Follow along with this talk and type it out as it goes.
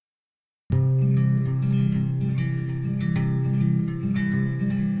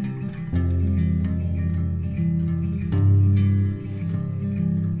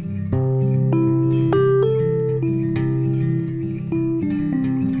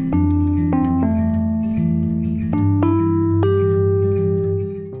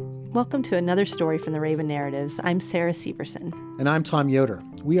welcome to another story from the Raven Narratives. I'm Sarah Severson. And I'm Tom Yoder.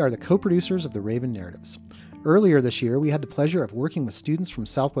 We are the co-producers of the Raven Narratives. Earlier this year, we had the pleasure of working with students from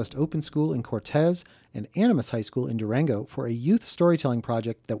Southwest Open School in Cortez and Animas High School in Durango for a youth storytelling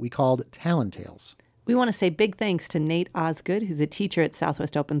project that we called Talon Tales. We want to say big thanks to Nate Osgood, who's a teacher at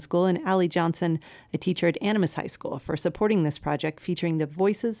Southwest Open School, and Allie Johnson, a teacher at Animas High School, for supporting this project featuring the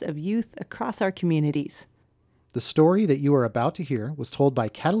voices of youth across our communities. The story that you are about to hear was told by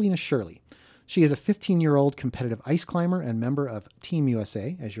Catalina Shirley. She is a 15-year-old competitive ice climber and member of Team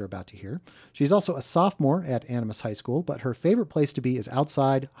USA, as you're about to hear. She's also a sophomore at Animas High School, but her favorite place to be is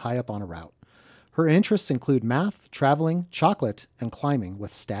outside, high up on a route. Her interests include math, traveling, chocolate, and climbing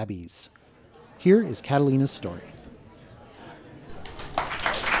with stabbies. Here is Catalina's story.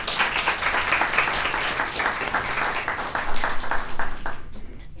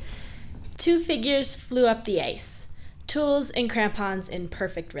 Two figures flew up the ice, tools and crampons in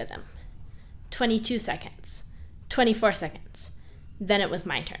perfect rhythm. 22 seconds, 24 seconds, then it was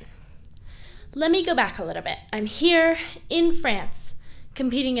my turn. Let me go back a little bit. I'm here in France,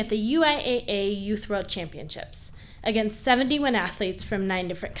 competing at the UIAA Youth World Championships against 71 athletes from 9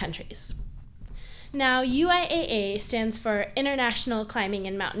 different countries. Now, UIAA stands for International Climbing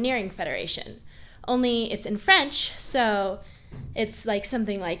and Mountaineering Federation, only it's in French, so it's like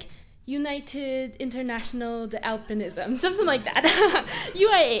something like United International de Alpinism, something like that.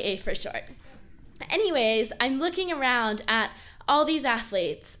 UIAA for short. Anyways, I'm looking around at all these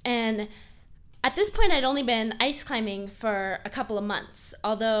athletes, and at this point I'd only been ice climbing for a couple of months,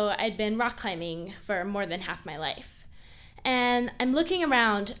 although I'd been rock climbing for more than half my life. And I'm looking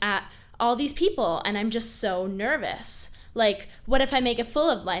around at all these people, and I'm just so nervous. Like, what if I make a fool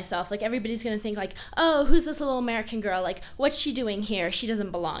of myself? Like, everybody's gonna think like, oh, who's this little American girl? Like, what's she doing here? She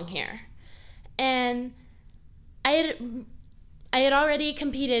doesn't belong here. And I had already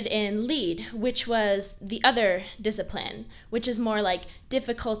competed in lead, which was the other discipline, which is more like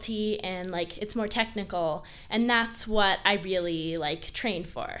difficulty and like it's more technical, and that's what I really like trained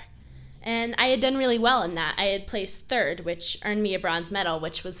for. And I had done really well in that. I had placed third, which earned me a bronze medal,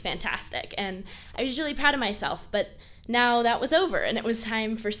 which was fantastic. And I was really proud of myself, but now that was over and it was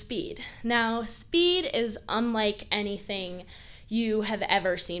time for speed. Now, speed is unlike anything you have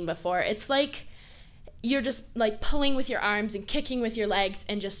ever seen before. It's like you're just like pulling with your arms and kicking with your legs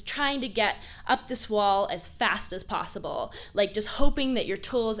and just trying to get up this wall as fast as possible. Like just hoping that your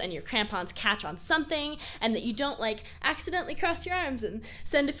tools and your crampons catch on something and that you don't like accidentally cross your arms and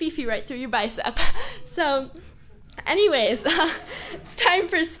send a fifi right through your bicep. So anyways, it's time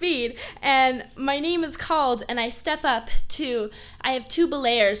for speed, and my name is called, and I step up I have two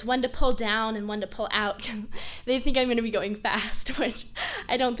belayers, one to pull down and one to pull out. They think I'm going to be going fast, which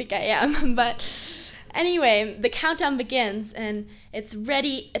I don't think I am, but anyway, the countdown begins, and it's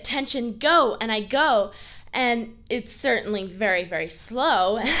ready, attention, go, and I go, and it's certainly very, very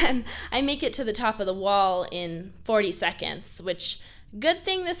slow, and I make it to the top of the wall in 40 seconds, which, good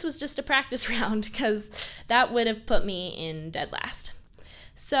thing this was just a practice round, because that would have put me in dead last.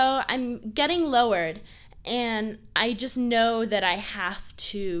 So I'm getting lowered, and I just know that I have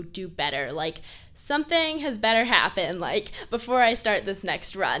to do better, like, something has better happen, like, before I start this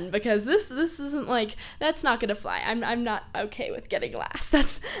next run, because this isn't, like, that's not gonna fly. I'm not okay with getting last.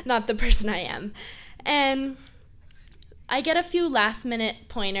 That's not the person I am. And I get a few last-minute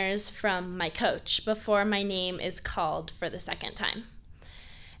pointers from my coach before my name is called for the second time.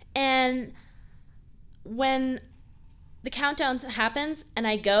 And when the countdown happens and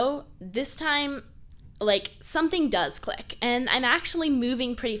I go, this time, like, something does click, and I'm actually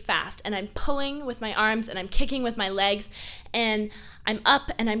moving pretty fast, and I'm pulling with my arms, and I'm kicking with my legs, and I'm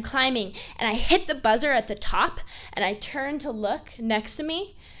up, and I'm climbing, and I hit the buzzer at the top, and I turn to look next to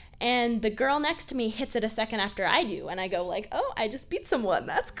me, and the girl next to me hits it a second after I do, and I go like, oh, I just beat someone,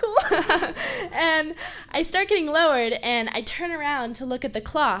 that's cool. And I start getting lowered, and I turn around to look at the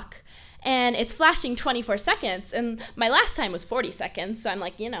clock, and it's flashing 24 seconds, and my last time was 40 seconds, so I'm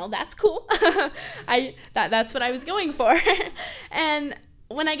like, that's cool. That's what I was going for. And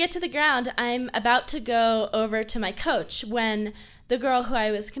when I get to the ground, I'm about to go over to my coach when the girl who I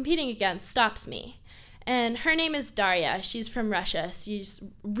was competing against stops me. And her name is Daria. She's from Russia. She's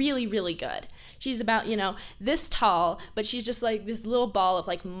really, really good. She's about, this tall, but she's just like this little ball of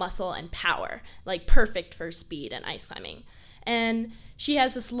like muscle and power, like perfect for speed and ice climbing. And she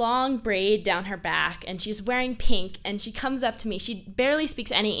has this long braid down her back, and she's wearing pink, and she comes up to me. She barely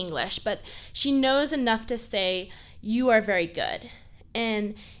speaks any English, but she knows enough to say, "You are very good."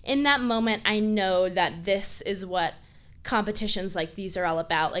 And in that moment, I know that this is what competitions like these are all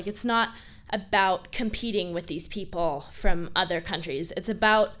about. Like, it's not about competing with these people from other countries. It's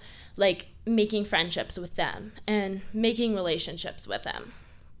about like making friendships with them and making relationships with them.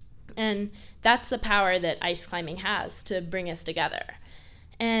 And that's the power that ice climbing has to bring us together.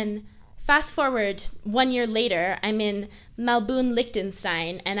 And fast forward 1 year later, I'm in Melbourne,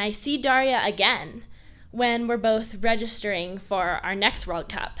 Liechtenstein, and I see Daria again when we're both registering for our next World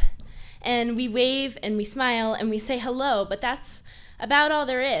Cup. And we wave and we smile and we say hello, but that's about all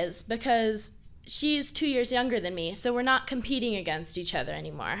there is, because she's 2 years younger than me, so we're not competing against each other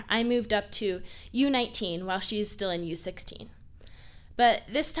anymore. I moved up to U19 while she's still in U16. But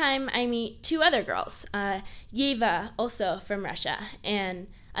this time I meet two other girls, Yeva, also from Russia, and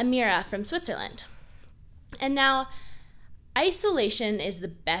Amira from Switzerland. And now, isolation is the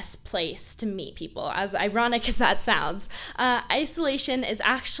best place to meet people, as ironic as that sounds. Isolation is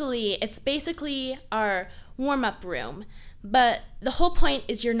it's basically our warm-up room, but the whole point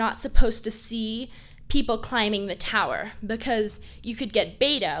is you're not supposed to see people climbing the tower, because you could get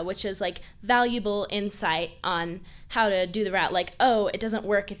beta, which is like valuable insight on how to do the route. Like, oh, it doesn't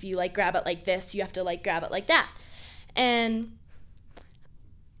work if you like grab it like this, you have to like grab it like that. And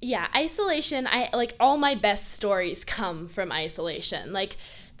yeah, isolation, all my best stories come from isolation. Like,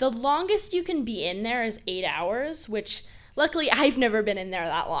 the longest you can be in there is 8 hours, which luckily I've never been in there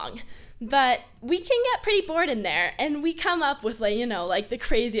that long. But we can get pretty bored in there, and we come up with the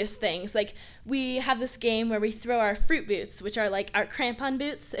craziest things. Like, we have this game where we throw our fruit boots, which are like our crampon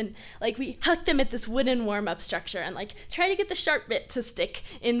boots, and like we hook them at this wooden warm-up structure and like try to get the sharp bit to stick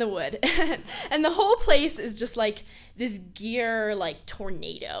in the wood. And the whole place is just like this gear like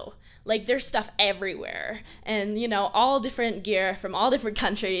tornado. Like, there's stuff everywhere, and, all different gear from all different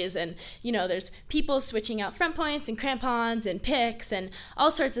countries, and, there's people switching out front points and crampons and picks and all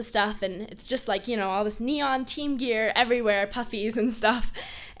sorts of stuff, and it's just like, all this neon team gear everywhere, puffies and stuff,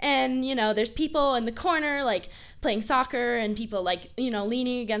 and, there's people in the corner, like, playing soccer, and people, like,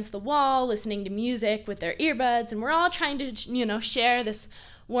 leaning against the wall, listening to music with their earbuds, and we're all trying to, share this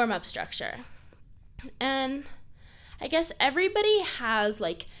warm-up structure. And I guess everybody has,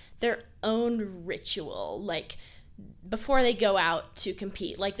 like, their own ritual, like, before they go out to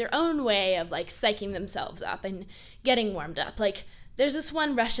compete, like their own way of like psyching themselves up and getting warmed up. Like, there's this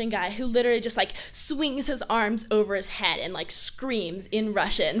one Russian guy who literally just like swings his arms over his head and like screams in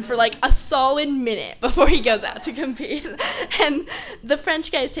Russian for like a solid minute before he goes out to compete. And the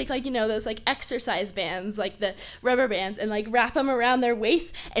French guys take like, those like exercise bands, like the rubber bands, and like wrap them around their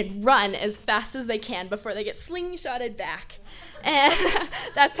waist and run as fast as they can before they get slingshotted back. And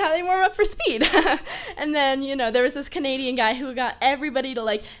that's how they warm up for speed. And then, there was this Canadian guy who got everybody to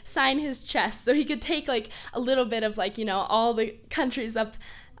like sign his chest so he could take like a little bit of like, all the countries up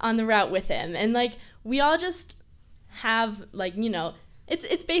on the route with him. And like, we all just have like,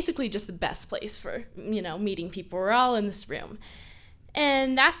 it's basically just the best place for, meeting people. We're all in this room.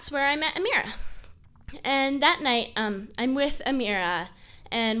 And that's where I met Amira. And that night, I'm with Amira,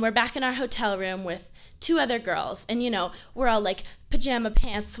 and we're back in our hotel room with two other girls, and we're all like pajama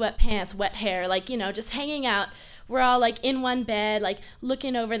pants, sweatpants, wet hair, like just hanging out. We're all like in one bed, like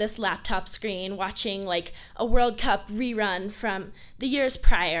looking over this laptop screen, watching like a World Cup rerun from the years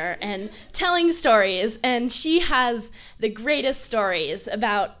prior and telling stories. And she has the greatest stories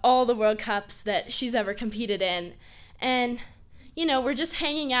about all the World Cups that she's ever competed in. And we're just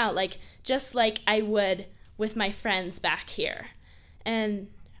hanging out, like just like I would with my friends back here. And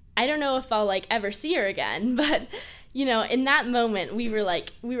I don't know if I'll like ever see her again, but in that moment we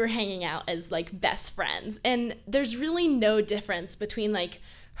were hanging out as like best friends. And there's really no difference between like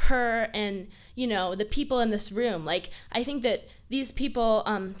her and the people in this room. Like, I think that these people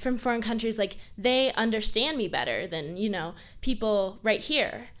from foreign countries, like, they understand me better than people right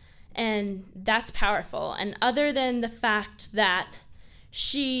here, and that's powerful. And other than the fact that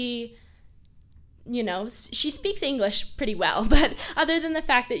she speaks English pretty well, but other than the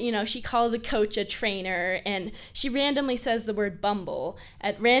fact that, she calls a coach a trainer, and she randomly says the word bumble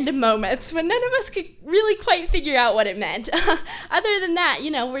at random moments when none of us could really quite figure out what it meant. Other than that,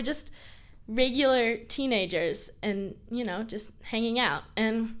 we're just regular teenagers and, just hanging out.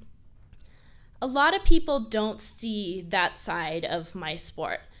 And a lot of people don't see that side of my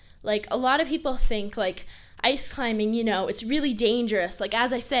sport. Like, a lot of people think, like, ice climbing, it's really dangerous. Like,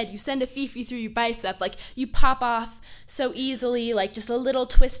 as I said, you send a fifi through your bicep, like, you pop off so easily, like, just a little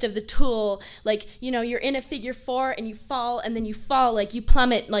twist of the tool, like, you're in a figure four and you fall, and then you fall, like, you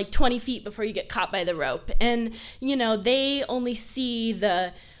plummet, like, 20 feet before you get caught by the rope. And, they only see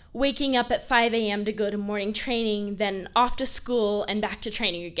the waking up at 5 a.m. to go to morning training, then off to school and back to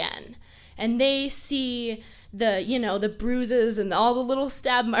training again. And they see the bruises and all the little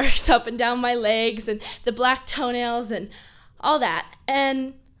stab marks up and down my legs and the black toenails and all that.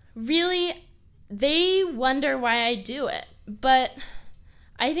 And really, they wonder why I do it. But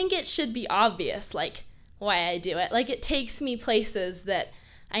I think it should be obvious, like, why I do it. Like, it takes me places that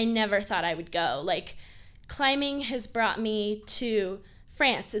I never thought I would go. Like, climbing has brought me to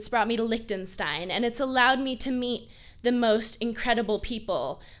France. It's brought me to Liechtenstein. And it's allowed me to meet the most incredible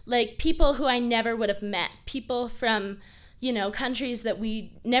people, like people who I never would have met, people from, countries that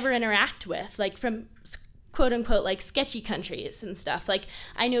we never interact with, like from quote unquote like sketchy countries and stuff. Like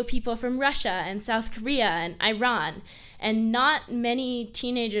I know people from Russia and South Korea and Iran, and not many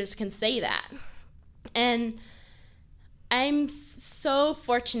teenagers can say that. And I'm so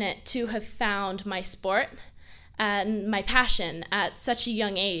fortunate to have found my sport and my passion at such a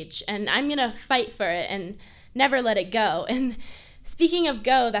young age, and I'm gonna fight for it and never let it go. And speaking of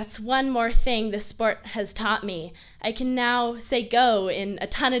go, that's one more thing this sport has taught me. I can now say go in a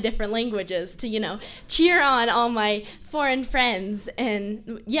ton of different languages to, cheer on all my foreign friends.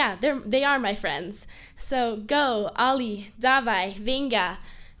 And yeah, they are my friends. So go, Ali, Davai, Venga,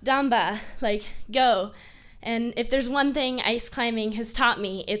 Damba, like go. And if there's one thing ice climbing has taught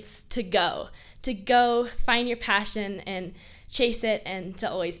me, it's to go. To go, find your passion and chase it, and to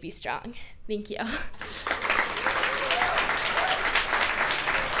always be strong. Thank you.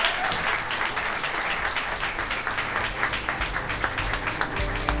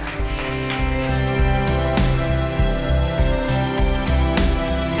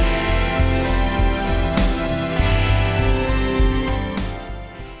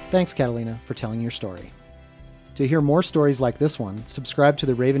 Thanks, Catalina, for telling your story. To hear more stories like this one, subscribe to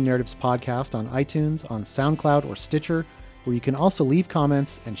the Raven Narratives podcast on iTunes, on SoundCloud, or Stitcher, where you can also leave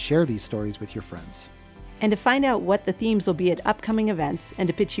comments and share these stories with your friends. And to find out what the themes will be at upcoming events and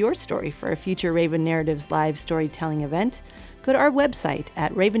to pitch your story for a future Raven Narratives live storytelling event, go to our website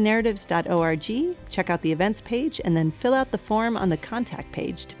at ravennarratives.org, check out the events page, and then fill out the form on the contact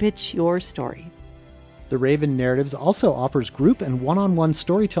page to pitch your story. The Raven Narratives also offers group and one-on-one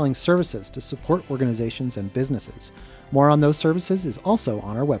storytelling services to support organizations and businesses. More on those services is also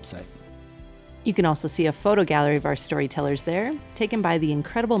on our website. You can also see a photo gallery of our storytellers there, taken by the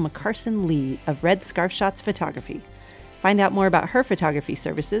incredible McCarson Lee of Red Scarf Shots Photography. Find out more about her photography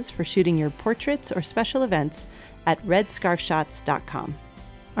services for shooting your portraits or special events at redscarfshots.com.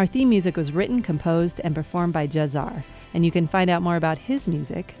 Our theme music was written, composed, and performed by Jazar, and you can find out more about his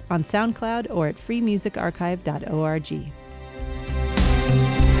music on SoundCloud or at freemusicarchive.org.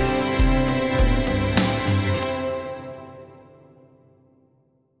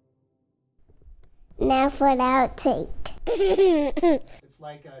 Now for the outtake. It's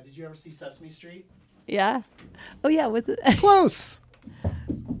like, did you ever see Sesame Street? Yeah? Oh, yeah. What's it? Close!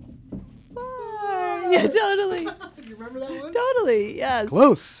 Yeah, totally. Do you remember that one? Totally, yes.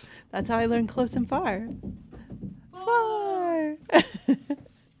 Close! That's how I learned close and far. Far. Learned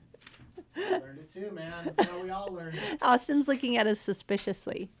it too, man. That's how we all learned it. Austin's looking at us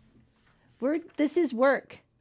suspiciously. This is work.